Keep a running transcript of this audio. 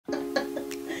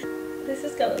This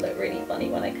is gonna look really funny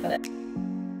when I cut it.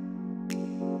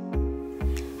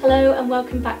 Hello and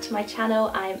welcome back to my channel.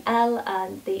 I'm Elle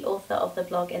and the author of the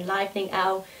blog Enlivening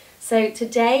ELLE. So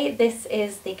today this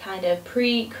is the kind of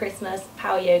pre-Christmas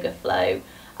power yoga flow.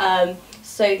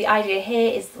 So the idea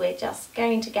here is we're just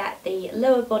going to get the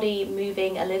lower body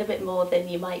moving a little bit more than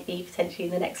you might be potentially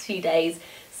in the next few days.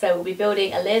 So we'll be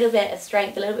building a little bit of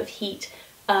strength, a little bit of heat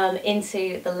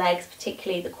into the legs,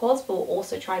 particularly the quads, but we'll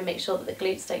also try and make sure that the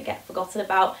glutes don't get forgotten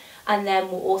about. And then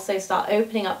we'll also start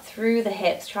opening up through the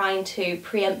hips, trying to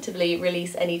preemptively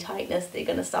release any tightness that you're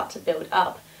going to start to build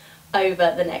up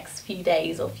over the next few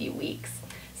days or few weeks.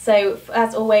 So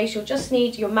as always, you'll just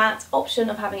need your mat, option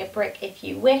of having a brick if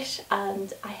you wish,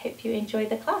 and I hope you enjoy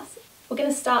the class. We're going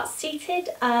to start seated.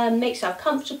 Make yourself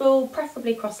comfortable,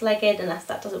 preferably cross-legged unless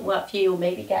that doesn't work for you, or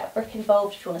maybe get a brick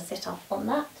involved if you want to sit up on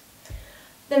that.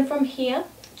 Then from here,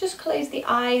 just close the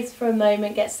eyes for a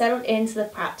moment, get settled into the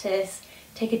practice.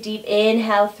 Take a deep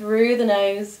inhale through the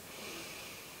nose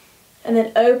and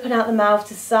then open out the mouth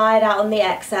to side out on the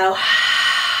exhale.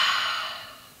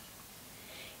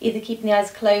 Either keeping the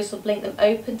eyes closed or blink them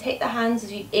open. Take the hands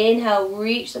as you inhale,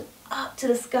 reach them up to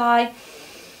the sky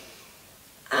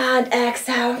and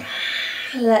exhale.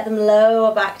 Let them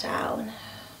lower back down.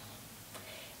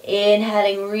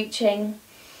 Inhaling, reaching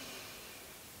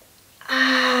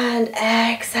and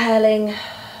exhaling,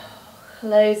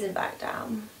 closing back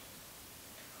down.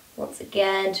 Once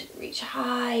again, to reach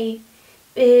high,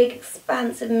 big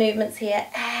expansive movements here,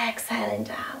 exhaling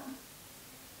down.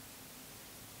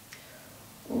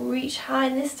 Reach high,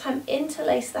 and this time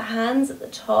interlace the hands at the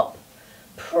top,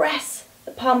 press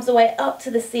the palms away up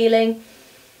to the ceiling,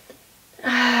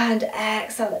 and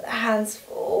exhale, let the hands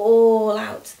fall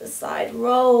out to the side,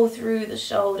 roll through the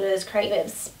shoulders, create a bit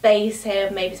of space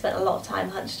here. Maybe spent a lot of time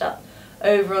hunched up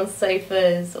over on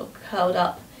sofas or curled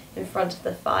up in front of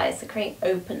the fire, so create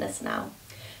openness now.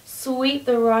 Sweep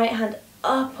the right hand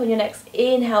up on your next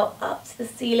inhale, up to the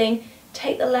ceiling.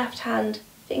 Take the left hand,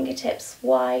 fingertips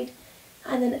wide,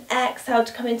 and then exhale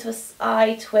to come into a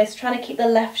side twist, trying to keep the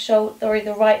left shoulder or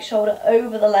the right shoulder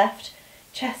over the left,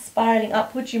 chest spiraling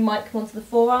upwards. You might come onto the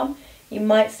forearm, you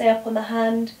might stay up on the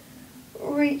hand,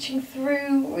 reaching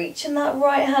through, reaching that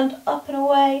right hand up and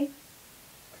away.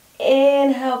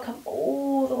 Inhale, come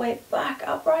all the way back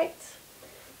upright,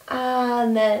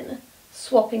 and then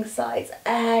swapping sides,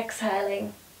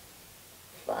 exhaling,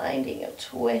 finding your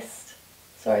twist,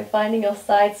 finding your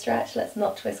side stretch. Let's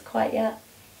not twist quite yet.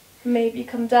 Maybe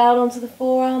come down onto the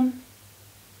forearm.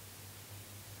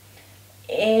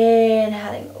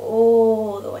 Inhaling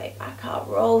all the way back up,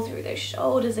 roll through those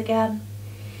shoulders again.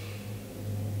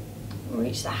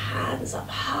 Reach the hands up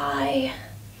high.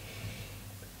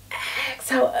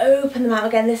 Exhale, open them out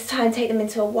again. This time take them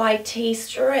into a wide T,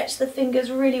 stretch the fingers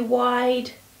really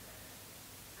wide.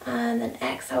 And then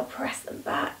exhale, press them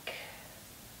back.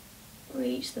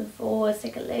 Reach them forwards,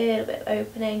 take a little bit of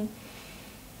opening.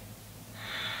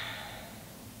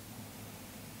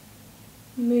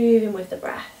 Moving with the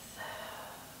breath.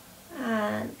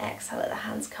 And exhale, let the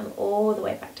hands come all the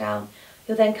way back down.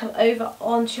 You'll then come over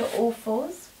onto your all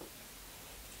fours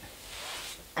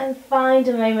and find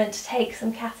a moment to take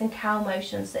some cat and cow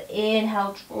motions. So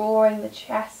inhale, drawing the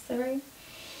chest through.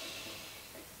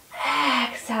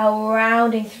 Exhale,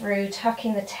 rounding through,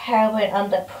 tucking the tailbone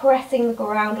under, pressing the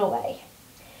ground away.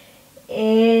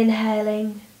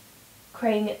 Inhaling,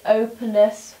 creating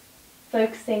openness,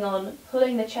 focusing on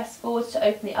pulling the chest forwards to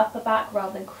open the upper back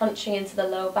rather than crunching into the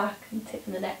lower back and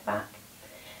tipping the neck back.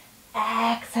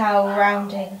 Exhale,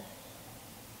 rounding.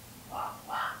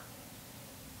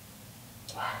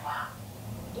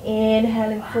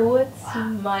 Inhaling forwards, you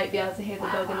might be able to hear the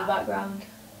dog in the background.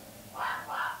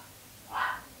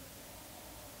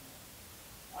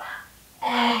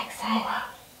 Exhale.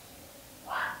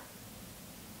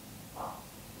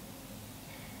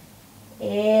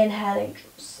 Inhaling,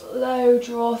 slow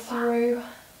draw through.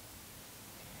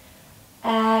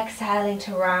 Exhaling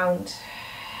to round.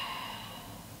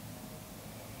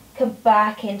 Come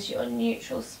back into your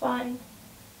neutral spine.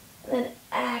 And then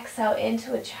exhale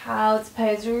into a child's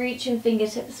pose, reaching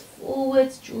fingertips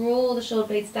forwards, draw the shoulder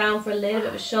blades down for a little bit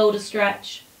of a shoulder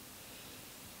stretch.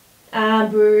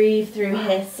 And breathe through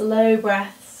here, slow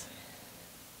breaths.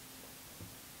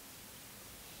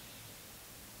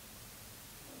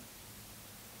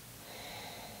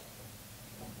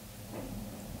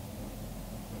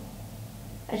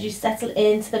 As you settle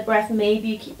into the breath, maybe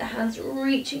you keep the hands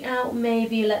reaching out,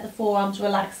 maybe you let the forearms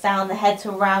relax down, the head to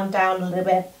round down a little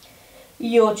bit.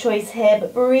 Your choice here,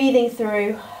 but breathing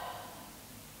through.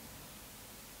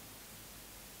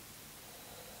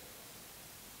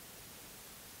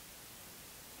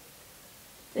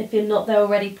 If you're not there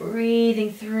already,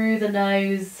 breathing through the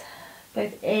nose,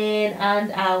 both in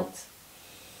and out.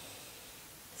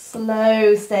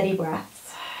 Slow, steady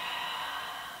breaths.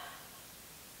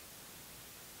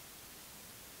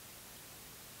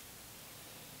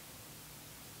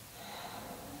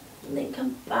 And then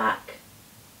come back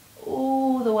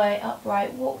all the way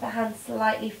upright. Walk the hands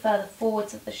slightly further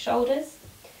forwards of the shoulders.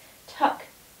 Tuck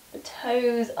the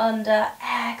toes under.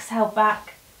 Exhale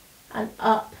back and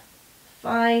up.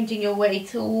 Finding your way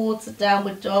towards a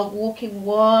downward dog. Walking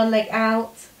one leg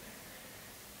out.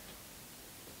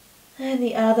 And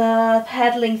the other.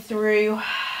 Pedaling through.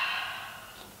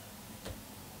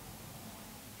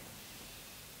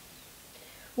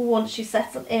 Once you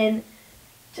settle in,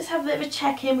 just have a bit of a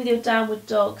check-in with your downward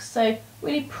dog. So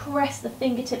really press the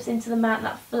fingertips into the mat,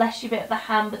 that fleshy bit of the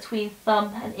hand between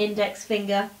thumb and index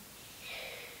finger.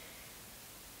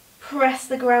 Press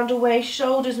the ground away,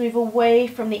 shoulders move away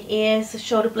from the ears, the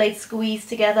shoulder blades squeeze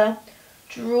together.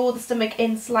 Draw the stomach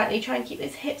in slightly, try and keep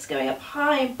those hips going up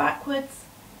high and backwards.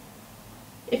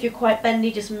 If you're quite bendy,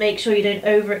 just make sure you don't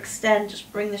overextend,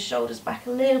 just bring the shoulders back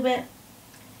a little bit.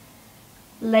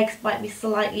 Legs might be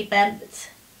slightly bent, but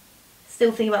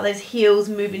still think about those heels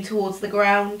moving towards the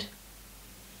ground.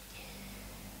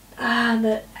 And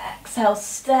exhale,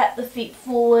 step the feet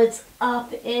forwards,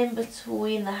 up in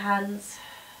between the hands.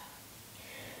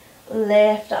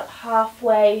 Lift up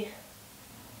halfway.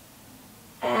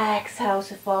 Exhale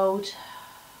to fold.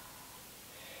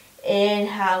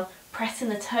 Inhale, pressing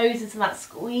the toes into that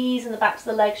squeeze in the backs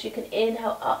of the legs. You can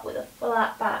inhale up with a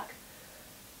flat back.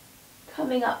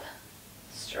 Coming up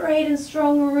straight and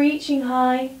strong, reaching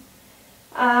high.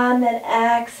 And then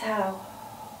exhale,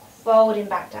 folding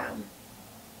back down.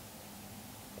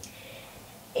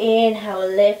 Inhale,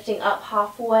 lifting up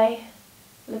halfway,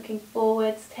 looking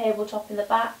forwards, tabletop in the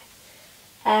back.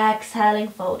 Exhaling,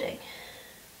 folding.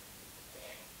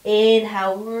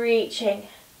 Inhale, reaching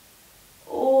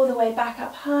all the way back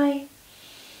up high.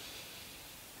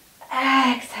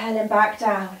 Exhaling back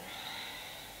down.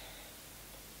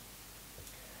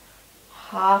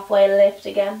 Halfway lift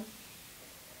again.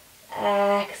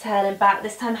 Exhaling back.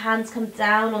 This time hands come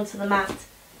down onto the mat.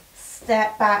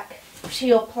 Step back to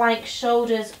your plank,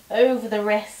 shoulders over the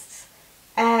wrists.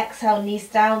 Exhale, knees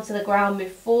down to the ground.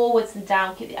 Move forwards and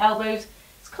down. Keep the elbows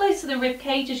as close to the rib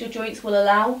cage as your joints will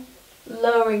allow.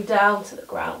 Lowering down to the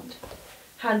ground.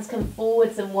 Hands come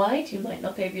forwards and wide. You might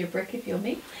knock over your brick if you're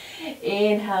me.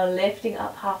 Inhale, lifting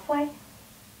up halfway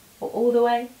or all the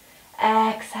way.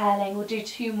 Exhaling, we'll do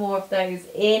 2 more of those.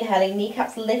 Inhaling,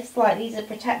 kneecaps lift slightly to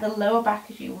protect the lower back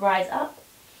as you rise up.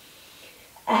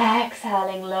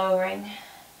 Exhaling, lowering.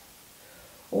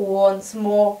 Once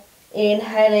more.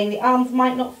 Inhaling, the arms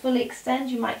might not fully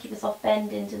extend. You might keep a soft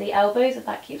bend into the elbows if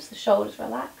that keeps the shoulders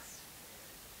relaxed.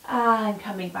 And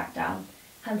coming back down.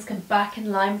 Hands come back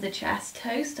in line with the chest,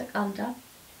 toes stuck under.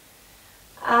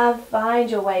 And find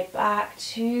your way back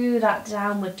to that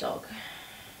downward dog.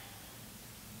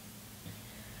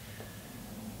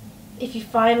 If you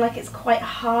find like it's quite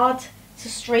hard to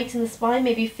straighten the spine,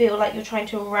 maybe you feel like you're trying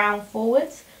to round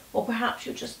forwards, or perhaps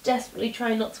you're just desperately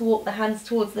trying not to walk the hands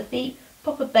towards the feet,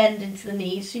 pop a bend into the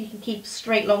knees so you can keep a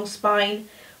straight long spine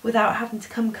without having to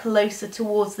come closer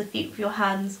towards the feet with your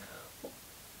hands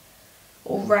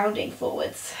or rounding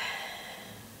forwards.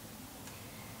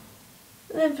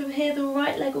 And then from here the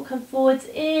right leg will come forwards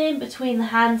in between the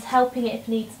hands, helping it if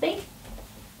needs be.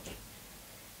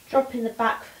 Dropping the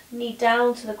back knee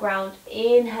down to the ground,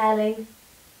 inhaling,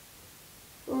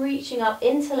 reaching up,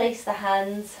 interlace the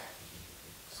hands,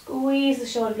 squeeze the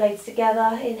shoulder blades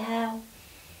together, inhale,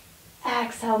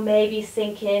 exhale, maybe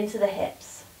sink into the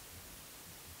hips.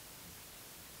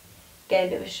 Get a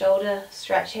bit of a shoulder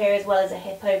stretch here as well as a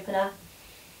hip opener,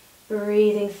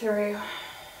 breathing through.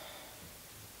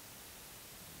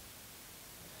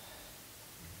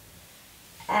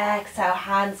 Exhale,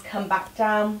 hands come back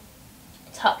down.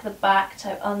 Tuck the back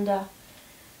toe under,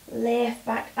 lift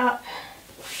back up.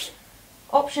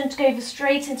 Option to go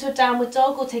straight into a downward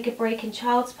dog or take a break in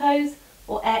child's pose,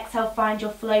 or exhale, find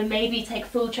your flow. Maybe take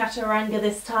full chaturanga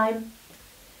this time.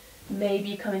 Maybe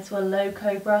you come into a low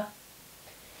cobra.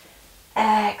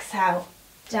 Exhale,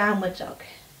 downward dog.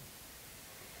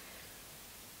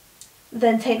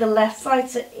 Then take the left side,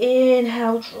 so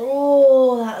inhale,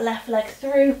 draw that left leg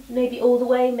through, maybe all the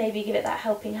way, maybe give it that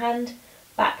helping hand.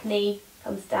 Back knee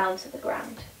comes down to the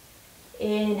ground.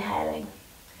 Inhaling.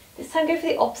 This time go for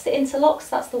the opposite interlocks.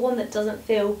 That's the one that doesn't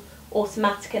feel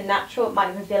automatic and natural. It might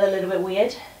even feel a little bit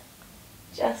weird.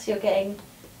 Just you're getting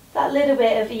that little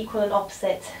bit of equal and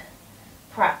opposite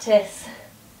practice,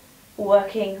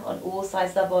 working on all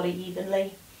sides of the body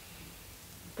evenly.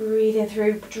 Breathing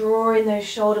through, drawing those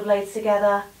shoulder blades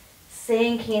together,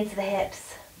 sinking into the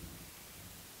hips.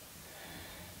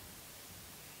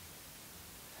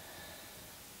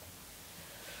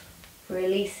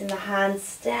 Releasing the hands,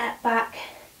 step back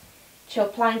to your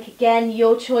plank again,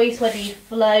 your choice whether you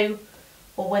flow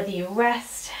or whether you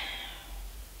rest.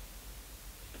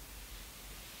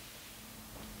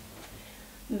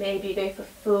 Maybe you go for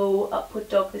full upward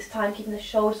dog this time, keeping the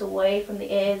shoulders away from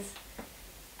the ears.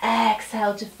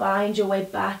 Exhale to find your way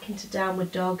back into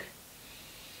downward dog.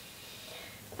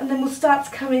 And then we'll start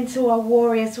to come into our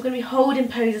warrior. So we're going to be holding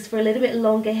poses for a little bit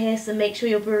longer here, so make sure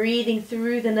you're breathing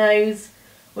through the nose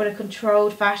or in a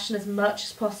controlled fashion as much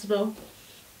as possible.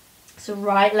 So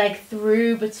right leg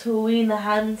through between the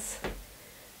hands.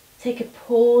 Take a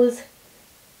pause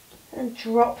and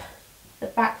drop the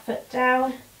back foot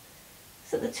down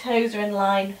so the toes are in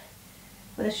line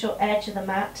with the short edge of the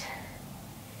mat.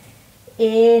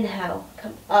 Inhale,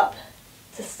 come up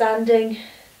to standing.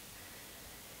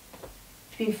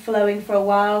 If you've been flowing for a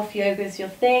while, if yoga is your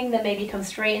thing, then maybe come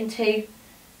straight into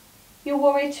your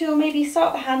warrior two, or maybe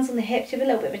start with the hands on the hips. You have a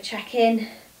little bit of a check-in.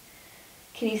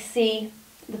 Can you see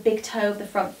the big toe of the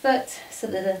front foot so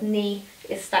that the knee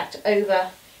is stacked over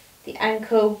the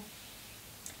ankle?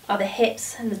 Are the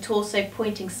hips and the torso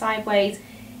pointing sideways?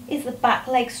 Is the back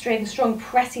leg straight and strong,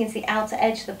 pressing into the outer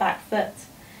edge of the back foot?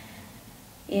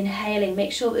 Inhaling,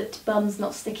 make sure that the bum's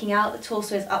not sticking out, the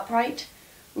torso is upright.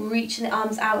 Reaching the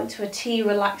arms out into a T,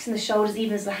 relaxing the shoulders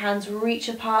even as the hands reach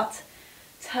apart.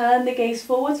 Turn the gaze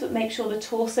forwards, but make sure the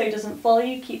torso doesn't follow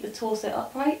you. Keep the torso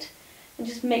upright. And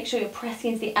just make sure you're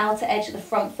pressing into the outer edge of the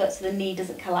front foot so the knee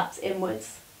doesn't collapse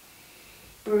inwards.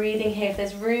 Breathing here, if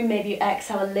there's room, maybe you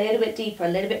exhale a little bit deeper, a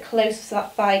little bit closer to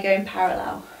that thigh going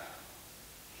parallel.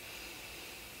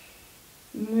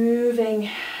 Moving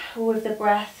with the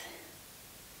breath.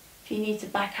 If you need to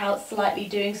back out slightly,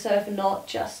 doing so. If not,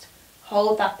 just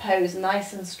hold that pose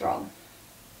nice and strong.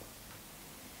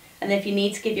 And then if you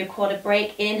need to give your quad a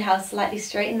break, inhale, slightly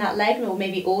straighten that leg, or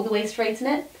maybe all the way straighten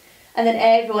it. And then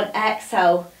everyone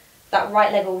exhale, that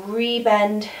right leg will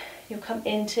rebend. You'll come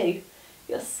into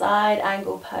your side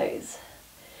angle pose.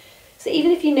 So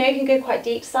even if you know you can go quite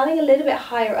deep, starting a little bit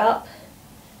higher up,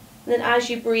 and then as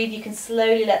you breathe, you can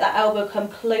slowly let that elbow come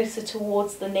closer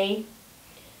towards the knee.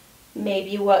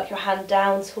 Maybe you work your hand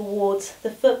down towards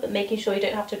the foot, but making sure you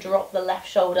don't have to drop the left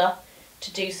shoulder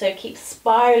to do so. Keep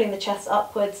spiraling the chest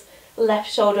upwards,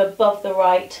 left shoulder above the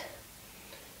right.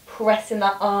 Pressing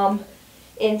that arm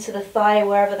into the thigh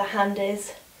wherever the hand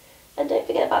is. And don't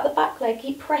forget about the back leg,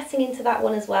 keep pressing into that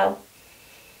one as well.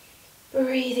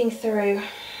 Breathing through.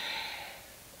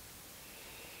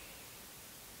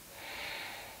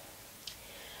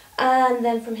 And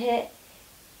then from here,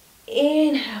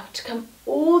 inhale to come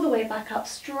all the way back up,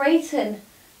 straighten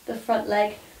the front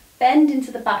leg, bend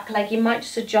into the back leg. You might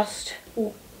just adjust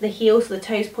the heels so the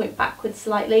toes point backwards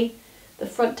slightly. The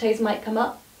front toes might come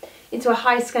up into a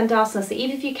high skandasana. So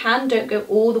even if you can, don't go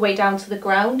all the way down to the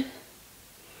ground.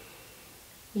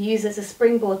 Use it as a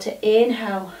springboard to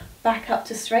inhale back up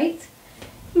to straight.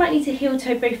 You might need to heel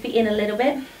toe both feet in a little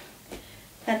bit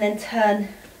and then turn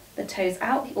the toes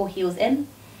out or heels in.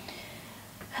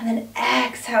 And then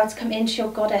exhale to come into your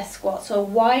goddess squat. So a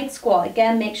wide squat.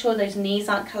 Again, make sure those knees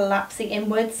aren't collapsing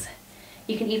inwards.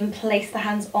 You can even place the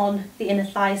hands on the inner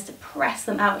thighs to press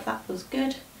them out if that feels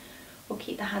good. Or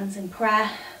keep the hands in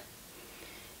prayer.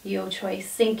 Your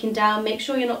choice. Sinking down. Make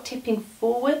sure you're not tipping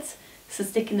forwards. So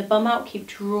sticking the bum out, keep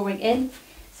drawing in.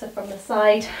 So from the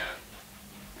side,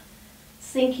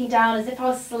 sinking down as if I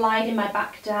was sliding my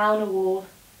back down a wall,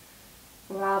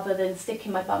 rather than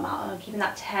sticking my bum out. I'm keeping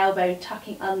that tailbone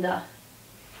tucking under.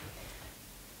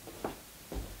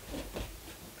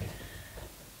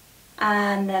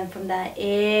 And then from there,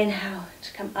 inhale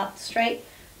to come up straight.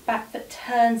 Back foot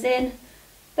turns in,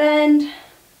 bend,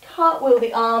 cartwheel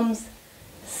the arms,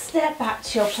 step back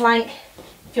to your plank.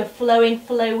 If you're flowing,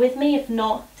 flow with me. If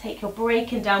not, take your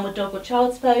break in downward dog or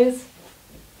child's pose.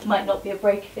 Might not be a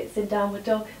break if it's in downward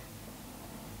dog.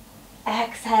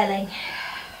 Exhaling.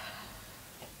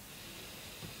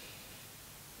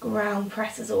 Ground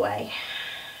presses away.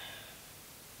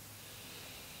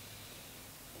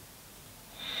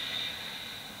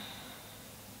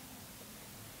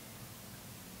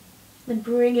 Then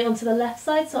bring it onto the left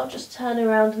side, so I'll just turn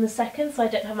around in a second so I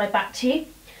don't have my back to you.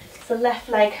 So left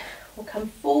leg will come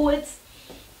forwards,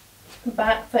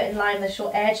 back foot in line with the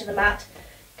short edge of the mat,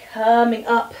 coming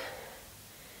up,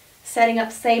 setting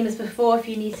up same as before if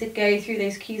you need to go through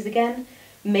those cues again.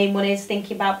 Main one is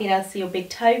thinking about being able to see your big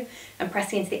toe and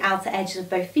pressing into the outer edges of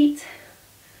both feet.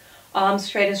 Arms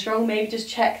straight and strong, maybe just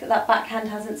check that that backhand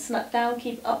hasn't snuck down,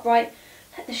 keep it upright.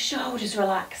 Let the shoulders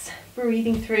relax,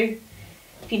 breathing through.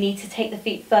 If you need to take the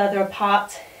feet further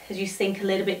apart as you sink a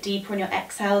little bit deeper on your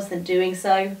exhales, then doing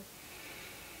so.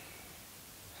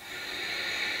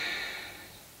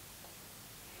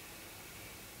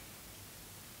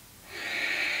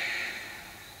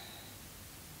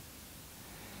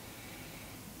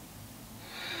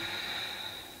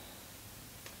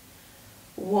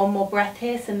 One more breath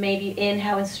here, so maybe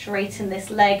inhale and straighten this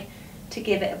leg to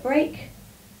give it a break.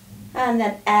 And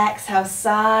then exhale,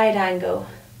 side angle.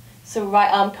 So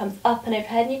right arm comes up and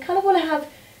overhead, and you kind of want to have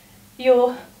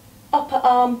your upper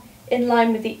arm in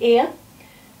line with the ear.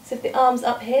 So if the arm's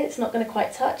up here, it's not going to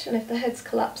quite touch, and if the head's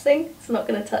collapsing, it's not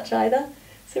going to touch either.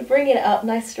 So bringing it up,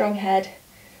 nice strong head,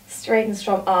 straight and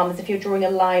strong arm, as if you're drawing a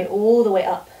line all the way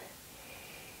up.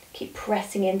 Keep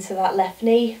pressing into that left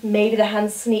knee. Maybe the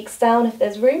hand sneaks down if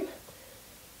there's room.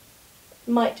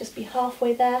 Might just be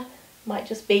halfway there, might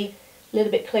just be a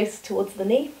little bit closer towards the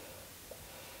knee.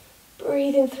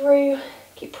 Breathing through,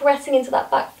 keep pressing into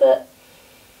that back foot.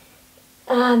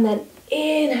 And then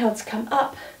inhale to come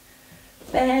up,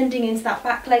 bending into that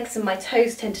back leg, so my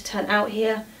toes tend to turn out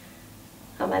here,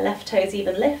 and my left toes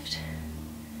even lift.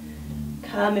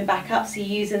 Coming back up, so you're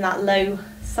using that low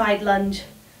side lunge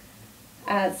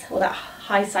or that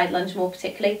high side lunge more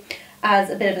particularly, as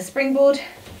a bit of a springboard.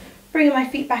 Bringing my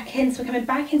feet back in, so we're coming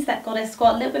back into that goddess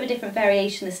squat, a little bit of a different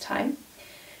variation this time.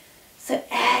 So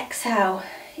exhale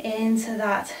into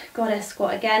that goddess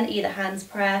squat again, either hands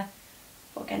prayer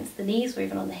or against the knees or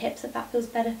even on the hips if that feels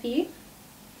better for you.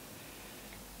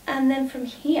 And then from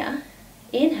here,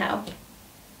 inhale,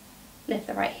 lift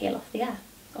the right heel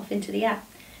off into the air.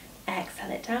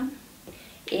 Exhale it down,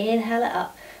 inhale it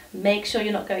up. Make sure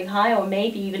you're not going high, or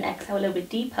maybe even exhale a little bit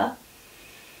deeper.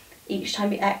 Each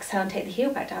time you exhale and take the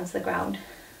heel back down to the ground.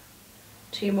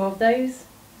 2 more of those.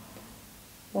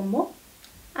 1 more.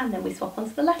 And then we swap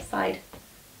onto the left side.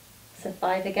 So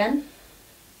 5 again.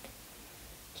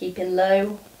 Keeping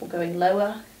low or going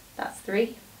lower. That's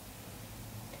 3.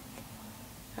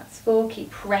 That's 4.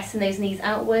 Keep pressing those knees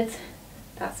outwards.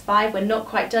 That's 5. We're not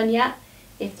quite done yet.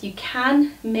 If you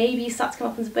can, maybe you start to come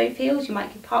up onto both heels. You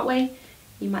might go part way.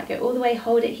 You might go all the way,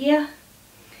 hold it here.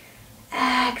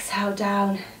 Exhale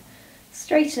down.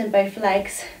 Straighten both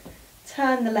legs.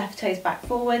 Turn the left toes back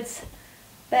forwards.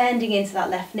 Bending into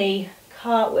that left knee.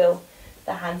 Cartwheel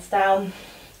the hands down.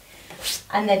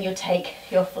 And then you'll take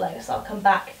your flow. So I'll come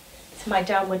back to my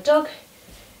downward dog.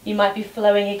 You might be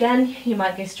flowing again. You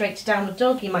might go straight to downward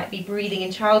dog. You might be breathing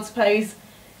in child's pose.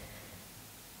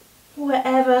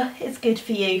 Whatever is good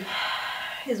for you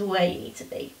is where you need to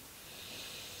be.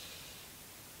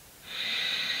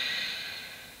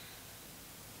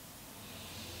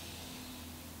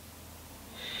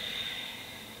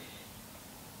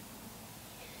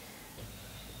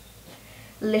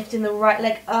 Lifting the right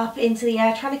leg up into the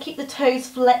air, trying to keep the toes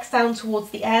flexed down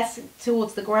towards the air,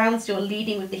 towards the ground, so you're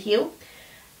leading with the heel.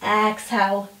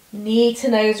 Exhale, knee to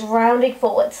nose, rounding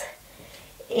forwards.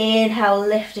 Inhale,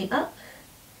 lifting up.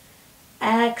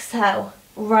 Exhale,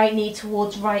 right knee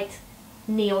towards right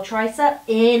knee or tricep.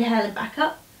 Inhaling back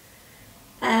up.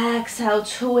 Exhale,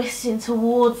 twisting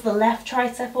towards the left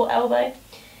tricep or elbow.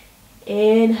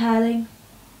 Inhaling.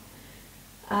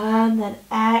 And then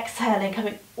exhaling,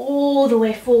 coming all the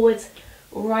way forwards.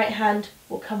 Right hand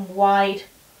will come wide,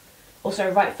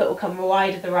 right foot will come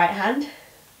wide of the right hand.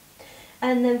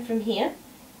 And then from here,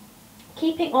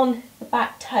 keeping on the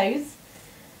back toes,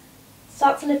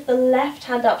 start to lift the left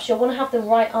hand up. So you'll want to have the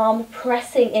right arm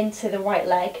pressing into the right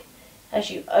leg as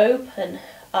you open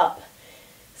up.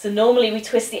 So normally we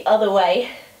twist the other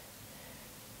way.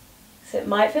 So it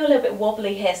might feel a little bit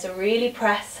wobbly here, so really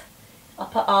press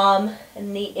upper arm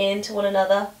and knee into one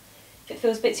another. If it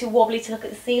feels a bit too wobbly to look at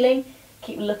the ceiling,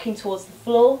 keep looking towards the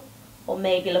floor, or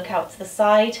maybe look out to the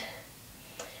side.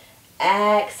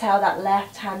 Exhale that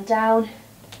left hand down.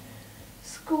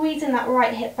 Squeezing that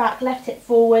right hip back, left hip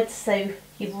forward, so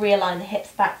you've realigned the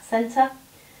hips back to centre.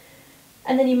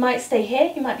 And then you might stay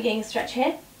here, you might be getting a stretch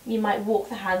here. You might walk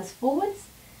the hands forwards.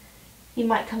 You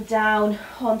might come down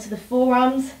onto the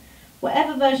forearms.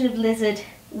 Whatever version of lizard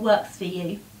works for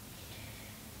you.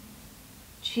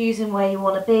 Choosing where you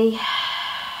want to be.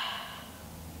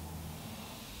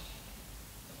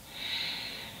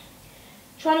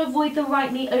 Try to avoid the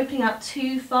right knee opening out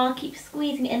too far. Keep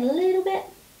squeezing it in a little bit.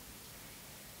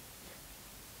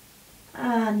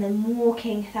 And then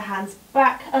walking the hands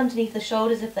back underneath the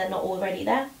shoulders if they're not already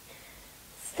there.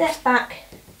 Step back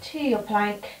to your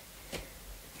plank.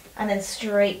 And then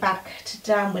straight back to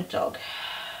downward dog.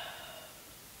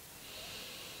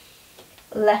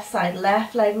 Left side,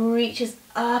 left leg reaches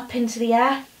up into the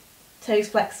air. Toes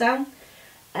flex down.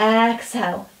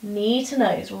 Exhale, knee to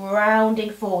nose, rounding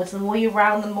forwards. The more you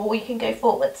round, the more you can go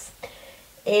forwards.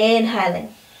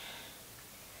 Inhaling.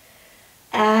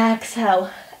 Exhale,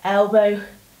 elbow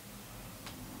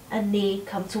and knee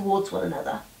come towards one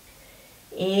another.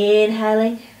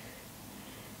 Inhaling.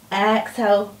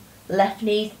 Exhale, left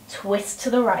knee twist to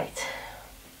the right.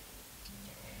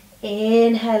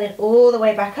 Inhaling all the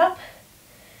way back up.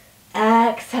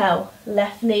 Exhale,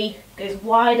 left knee goes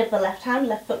wide of the left hand,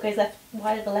 left foot goes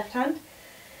wide of the left hand.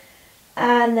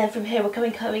 And then from here we're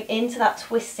coming into that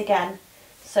twist again.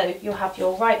 So you'll have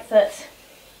your your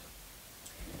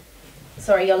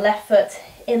left foot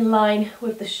in line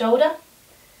with the shoulder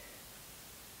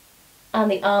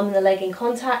and the arm and the leg in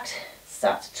contact.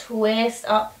 Start to twist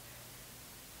up,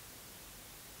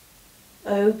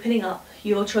 opening up.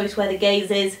 Your choice where the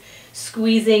gaze is,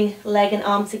 squeezing leg and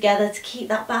arm together to keep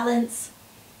that balance.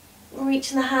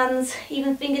 Reaching the hands,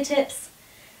 even fingertips.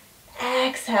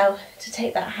 Exhale to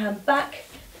take that hand back.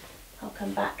 I'll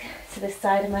come back to this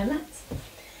side of my mat.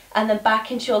 And then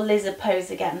back into your lizard pose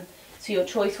again. So your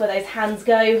choice where those hands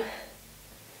go.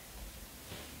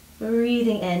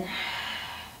 Breathing in.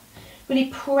 Really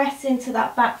press into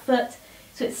that back foot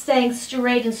so it's staying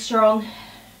straight and strong.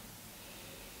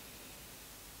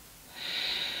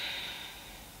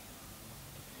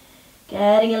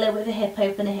 Getting a little bit of a hip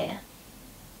opener here.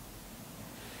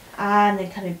 And then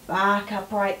coming back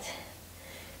upright.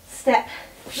 Step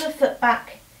the foot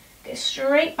back. Go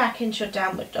straight back into your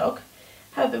downward dog.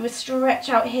 Have a bit of a stretch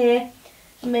out here.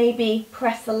 Maybe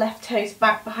press the left toes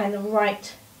back behind the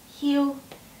right heel.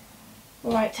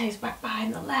 Right toes back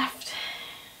behind the left.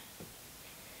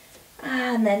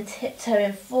 And then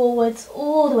tiptoeing forwards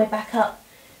all the way back up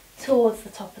towards the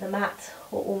top of the mat,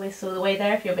 or almost all the way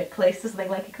there if you're a bit close to something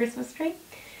like a Christmas tree.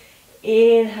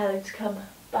 Inhaling to come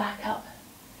back up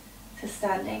to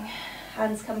standing.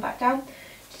 Hands come back down.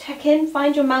 Check in,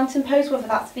 find your mountain pose, whether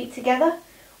that's feet together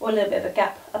or a little bit of a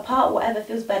gap apart, whatever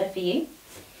feels better for you.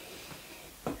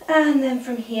 And then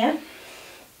from here,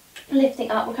 lifting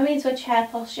up, we're coming into a chair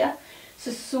posture.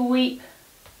 So sweep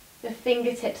the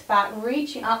fingertips back,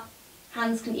 reaching up.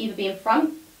 Hands can either be in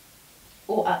front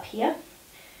or up here.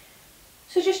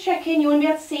 So just check in, you want to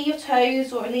be able to see your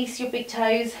toes, or at least your big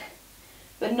toes,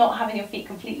 but not having your feet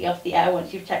completely off the air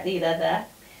once you've checked that they're there.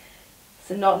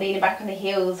 So not leaning back on the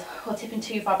heels or tipping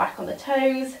too far back on the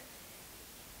toes.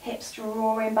 Hips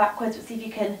drawing backwards, but see if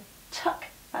you can tuck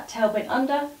that tailbone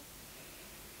under.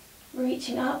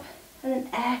 Reaching up, and then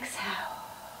exhale.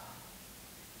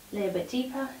 A little bit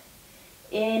deeper.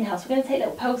 Inhale, so we're going to take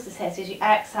little pulses here. So as you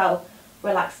exhale,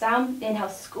 relax down. Inhale,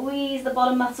 squeeze the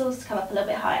bottom muscles to come up a little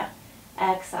bit higher.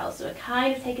 Exhale, so we're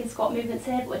kind of taking squat movements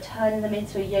here, but we're turning them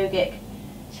into a yogic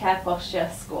chair posture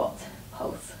squat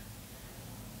pulse.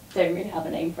 Don't really have a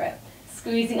name for it.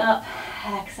 Squeezing up,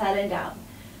 exhaling down.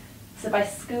 So by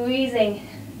squeezing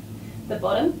the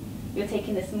bottom, you're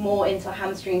taking this more into a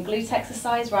hamstring and glute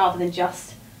exercise rather than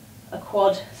just a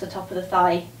quad, so top of the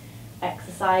thigh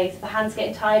exercise. If the hands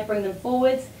getting tired, bring them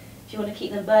forwards. If you want to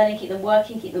keep them burning, keep them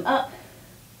working, keep them up.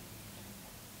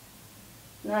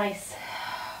 Nice.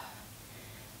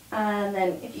 And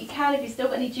then if you can, if you've still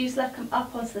got any juice left, come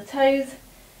up onto the toes.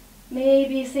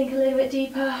 Maybe sink a little bit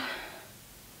deeper.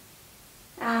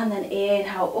 And then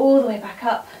inhale all the way back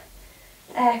up.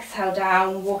 Exhale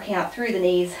down, walking out through the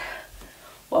knees.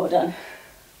 Well done.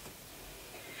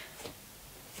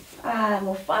 And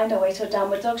we'll find our way to a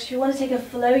downward dog. So if you want to take a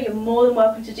flow, you're more than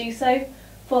welcome to do so.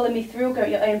 Follow me through, go at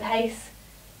your own pace.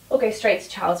 Or go straight to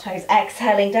child's pose.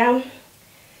 Exhaling down.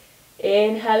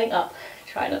 Inhaling up.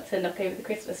 Try not to knock over the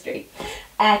Christmas tree.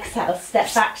 Exhale,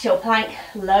 step back to your plank,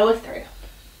 lower through.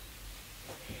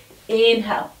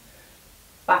 Inhale,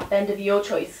 back bend of your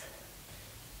choice.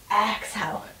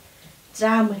 Exhale,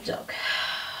 downward dog.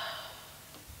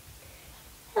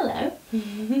 Hello.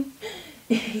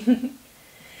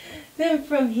 Then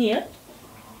from here,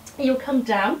 you'll come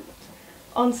down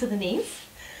onto the knees,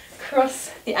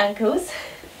 cross the ankles.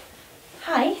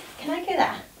 Hi, can I go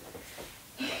there?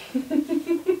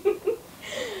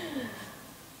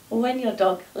 When your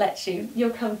dog lets you, you'll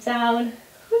come down,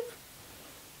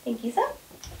 thank you sir,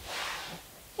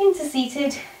 into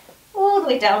seated, all the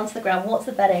way down onto the ground. What's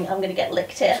the bedding? I'm going to get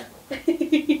licked here.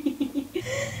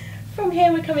 From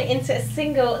here we're coming into a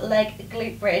single leg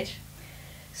glute bridge.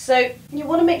 So you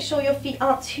want to make sure your feet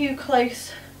aren't too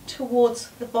close towards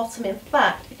the bottom. In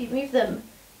fact, if you move them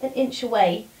an inch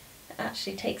away, it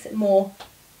actually takes it more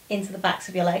into the backs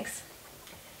of your legs.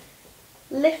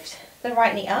 Lift the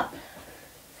right knee up.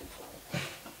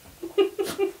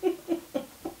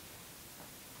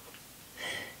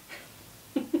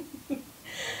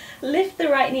 Lift the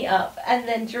right knee up and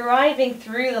then driving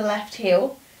through the left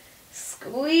heel,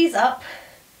 squeeze up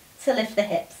to lift the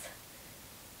hips.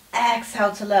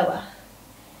 Exhale to lower.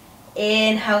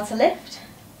 Inhale to lift.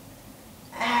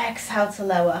 Exhale to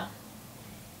lower.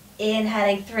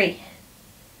 Inhaling 3.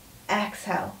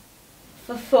 Exhale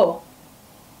for 4.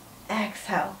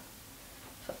 Exhale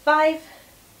for 5.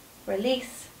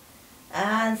 Release.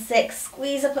 And 6.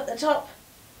 Squeeze up at the top.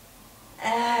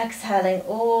 Exhaling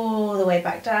all the way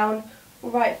back down.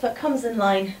 Right foot comes in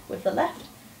line with the left,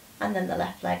 and then the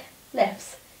left leg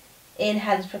lifts.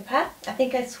 Inhale to prepare. I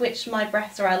think I switched my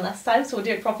breaths around last time, so we'll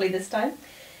do it properly this time.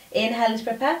 Inhale to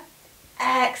prepare.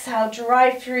 Exhale,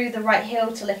 drive through the right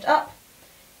heel to lift up.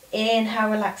 Inhale,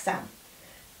 relax down.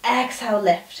 Exhale,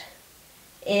 lift.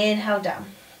 Inhale, down.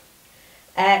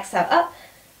 Exhale, up.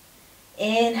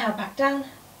 Inhale, back down.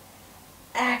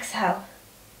 Exhale.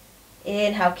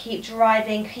 Inhale, keep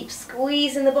driving, keep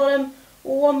squeezing the bottom.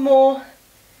 One more.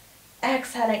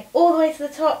 Exhaling all the way to the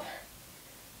top.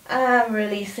 And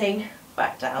releasing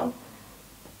back down.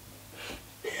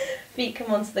 Feet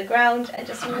come onto the ground and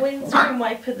just windscreen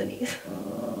wiper the knees.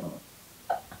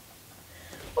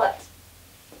 What?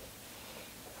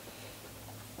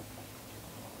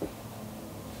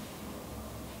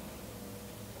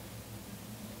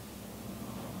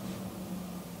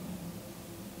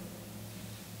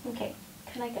 Okay,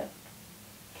 can I go?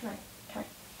 Can I?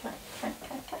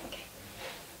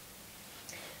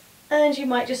 And you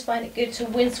might just find it good to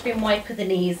windscreen wiper the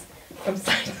knees from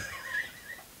side to side.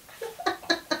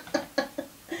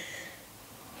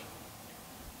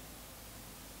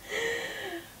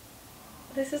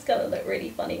 This is going to look really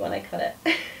funny when I cut it.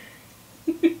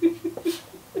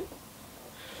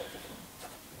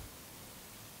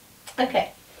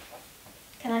 Okay.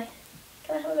 Can I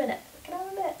have a minute? Can I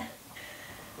have a minute?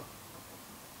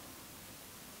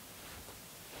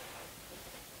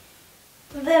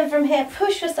 Then from here,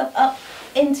 push yourself up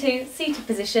into seated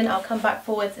position. I'll come back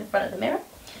forwards in front of the mirror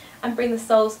and bring the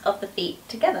soles of the feet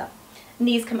together.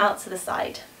 Knees come out to the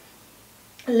side.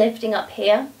 Lifting up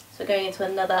here, so going into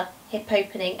another hip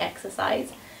opening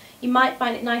exercise. You might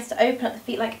find it nice to open up the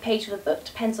feet like a page of a book,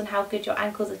 depends on how good your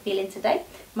ankles are feeling today.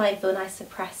 Might feel nice to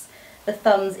press the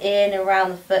thumbs in around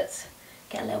the foot,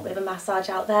 get a little bit of a massage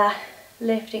out there.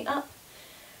 Lifting up.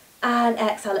 And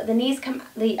exhale, let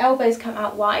the elbows come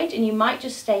out wide, and you might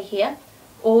just stay here,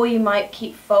 or you might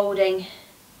keep folding to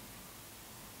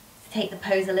take the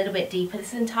pose a little bit deeper.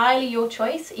 This is entirely your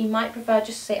choice. You might prefer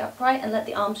just to stay upright and let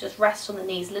the arms just rest on the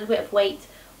knees, a little bit of weight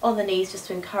on the knees just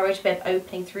to encourage a bit of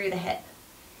opening through the hip.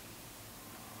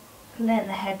 Let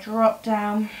the head drop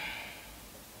down.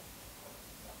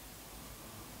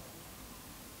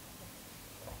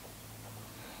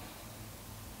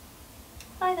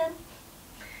 Hi then.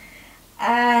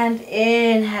 And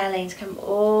inhaling to come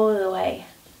all the way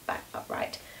back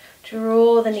upright.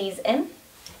 Draw the knees in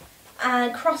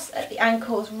and cross at the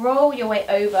ankles, roll your way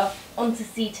over onto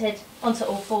seated, onto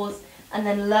all fours, and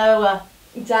then lower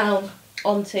down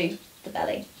onto the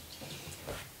belly.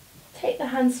 Take the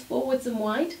hands forwards and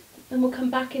wide, and we'll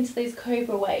come back into those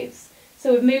cobra waves.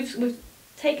 So we've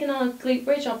taken our glute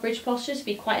bridge, our bridge posture to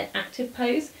be quite an active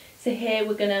pose. So here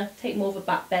we're going to take more of a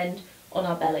back bend on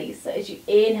our bellies. So as you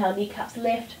inhale, kneecaps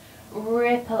lift,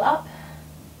 ripple up.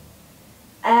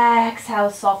 Exhale,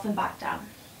 soften back down.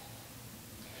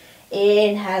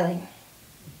 Inhaling.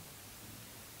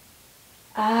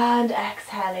 And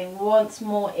exhaling. Once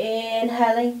more,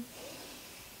 inhaling.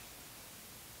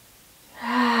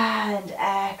 And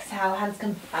exhale, hands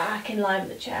come back in line with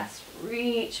the chest.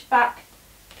 Reach back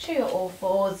to your all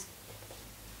fours.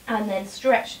 And then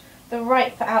stretch the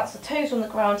right foot out, so toes on the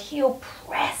ground, heel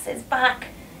presses back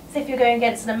as if you're going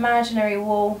against an imaginary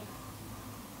wall.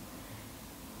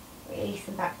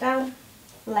 Releasing back down.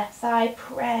 Left side,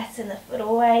 pressing the foot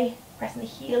away, pressing the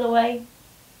heel away.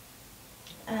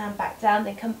 And back down,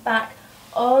 then come back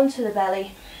onto the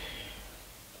belly.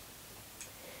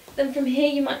 Then from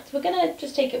here we're going to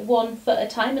just take it one foot at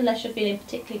a time unless you're feeling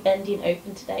particularly bendy and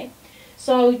open today.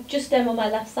 So just them on my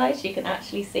left side so you can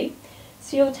actually see.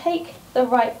 So you'll take the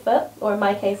right foot, or in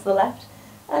my case the left,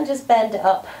 and just bend it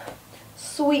up.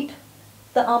 Sweep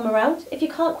the arm around. If you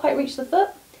can't quite reach the foot,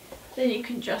 then you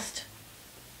can just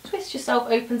twist yourself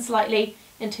open slightly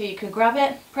until you can grab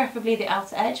it, preferably the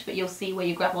outer edge, but you'll see where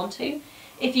you grab onto.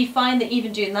 If you find that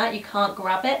even doing that you can't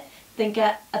grab it, then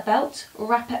get a belt,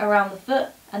 wrap it around the foot,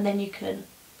 and then you can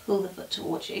pull the foot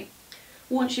towards you.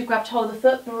 Once you've grabbed hold of the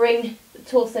foot, bring the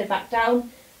torso back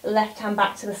down, the left hand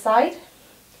back to the side.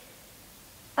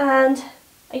 And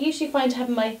I usually find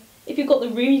having if you've got the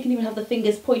room, you can even have the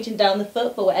fingers pointing down the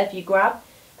foot for whatever you grab,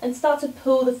 and start to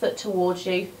pull the foot towards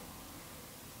you.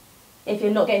 If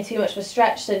you're not getting too much of a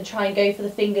stretch, then try and go for the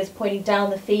fingers pointing down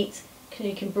the feet.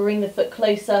 You can bring the foot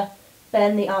closer,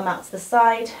 bend the arm out to the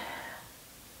side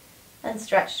and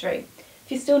stretch through. If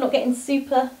you're still not getting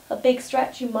a big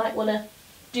stretch, you might want to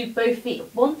do both feet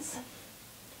at once.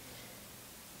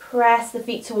 Press the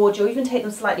feet towards you, or even take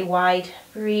them slightly wide,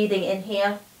 breathing in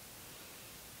here.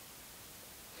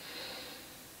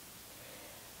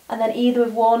 And then either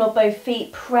with one or both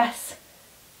feet, press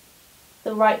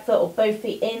the right foot or both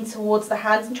feet in towards the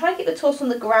hands, and try and keep the torso on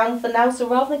the ground for now. So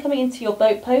rather than coming into your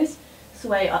boat pose,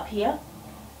 sway up here,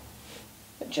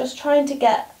 but just trying to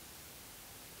get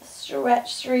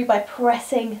stretch through by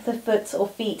pressing the foot or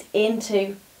feet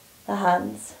into the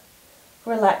hands.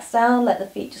 Relax down, let the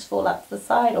feet just fall out to the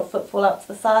side or foot fall out to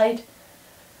the side.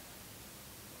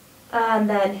 And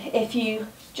then if you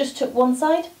just took one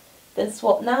side, then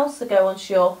swap now, so go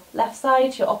onto your left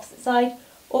side, your opposite side,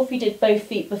 or if you did both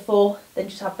feet before, then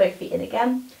just have both feet in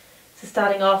again. So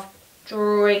starting off,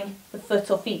 drawing the foot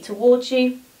or feet towards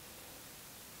you,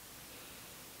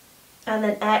 and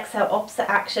then exhale, opposite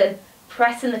action,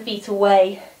 pressing the feet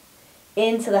away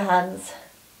into the hands.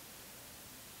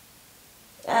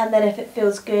 And then if it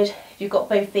feels good, if you've got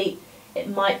both feet, it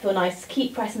might feel nice to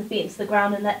keep pressing the feet into the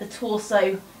ground and let the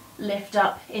torso lift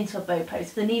up into a bow pose.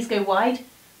 If the knees go wide,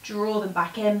 draw them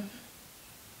back in.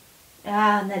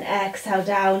 And then exhale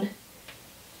down.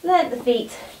 Let the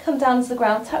feet come down to the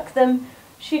ground, tuck them.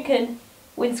 You can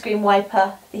windscreen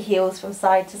wiper the heels from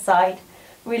side to side,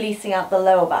 releasing out the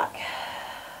lower back.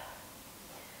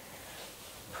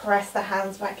 Press the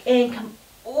hands back in, come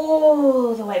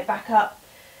all the way back up.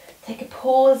 Take a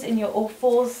pause in your all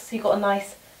fours so you've got a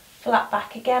nice flat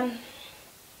back again.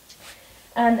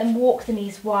 And then walk the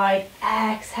knees wide,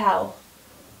 exhale.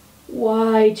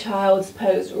 Wide child's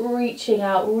pose, reaching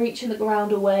out, reaching the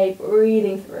ground away,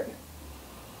 breathing through.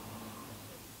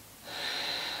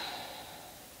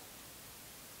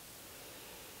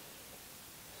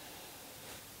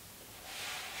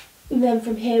 And then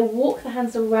from here, walk the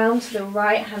hands around to the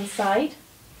right hand side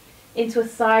into a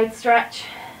side stretch.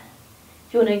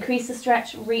 If you want to increase the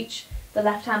stretch, reach the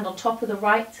left hand on top of the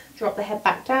right, drop the head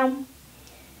back down.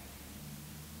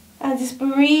 And just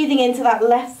breathing into that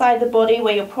left side of the body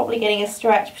where you're probably getting a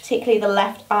stretch, particularly the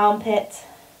left armpit.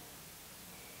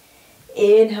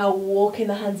 Inhale, walking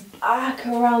the hands back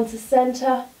around to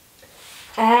center.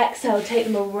 Exhale, take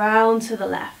them around to the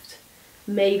left.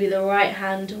 Maybe the right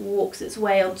hand walks its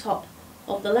way on top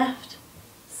of the left.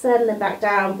 Settling back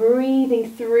down, breathing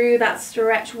through that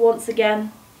stretch once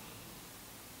again.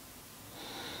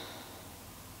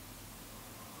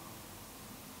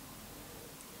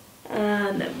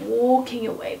 And then walking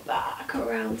your way back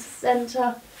around to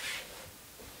center.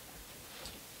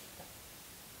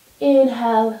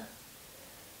 Inhale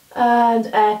and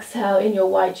exhale in your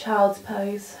wide child's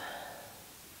pose.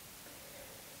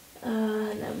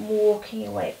 And then walking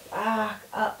your way back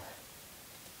up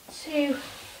to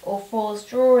all fours,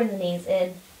 drawing the knees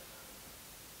in.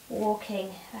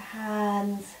 Walking the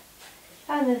hands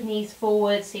and the knees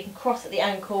forward so you can cross at the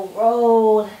ankle,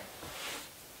 roll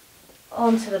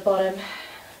onto the bottom,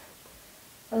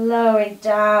 lowering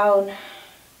down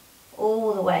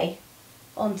all the way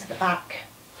onto the back.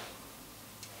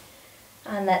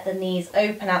 And let the knees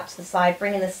open out to the side,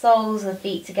 bringing the soles of the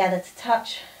feet together to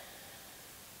touch.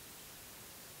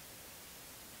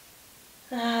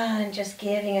 And just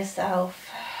giving yourself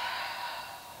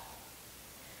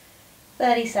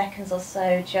 30 seconds or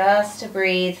so just to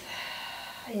breathe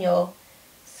in your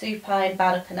supine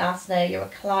Baddha Konasana, your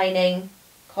reclining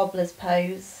cobbler's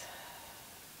pose.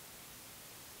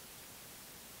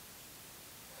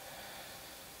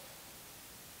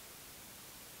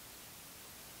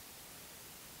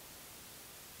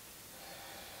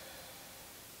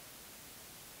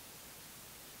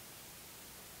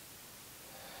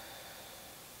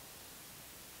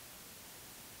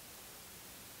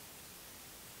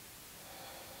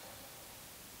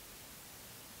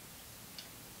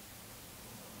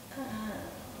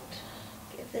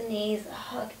 The knees a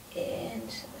hug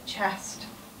into the chest.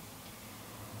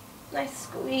 Nice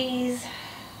squeeze.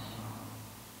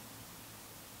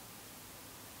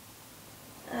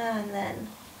 And then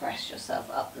press yourself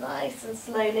up nice and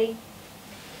slowly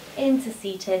into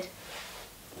seated.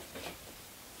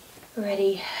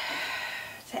 Ready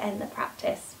to end the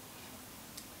practice.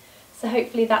 So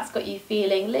hopefully that's got you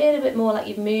feeling a little bit more like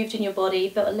you've moved in your body,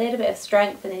 built a little bit of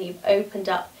strength, and then you've opened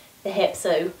up the hips.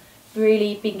 So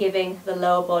really been giving the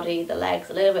lower body, the legs,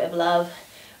 a little bit of love,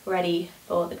 ready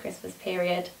for the Christmas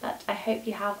period. But I hope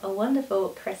you have a wonderful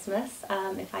Christmas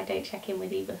if I don't check in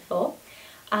with you before.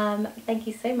 Thank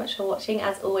you so much for watching.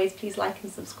 As always, please like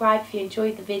and subscribe if you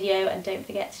enjoyed the video, and don't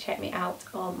forget to check me out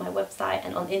on my website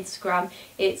and on Instagram.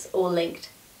 It's all linked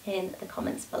in the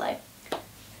comments below.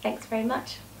 Thanks very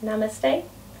much. Namaste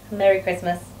and Merry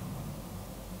Christmas.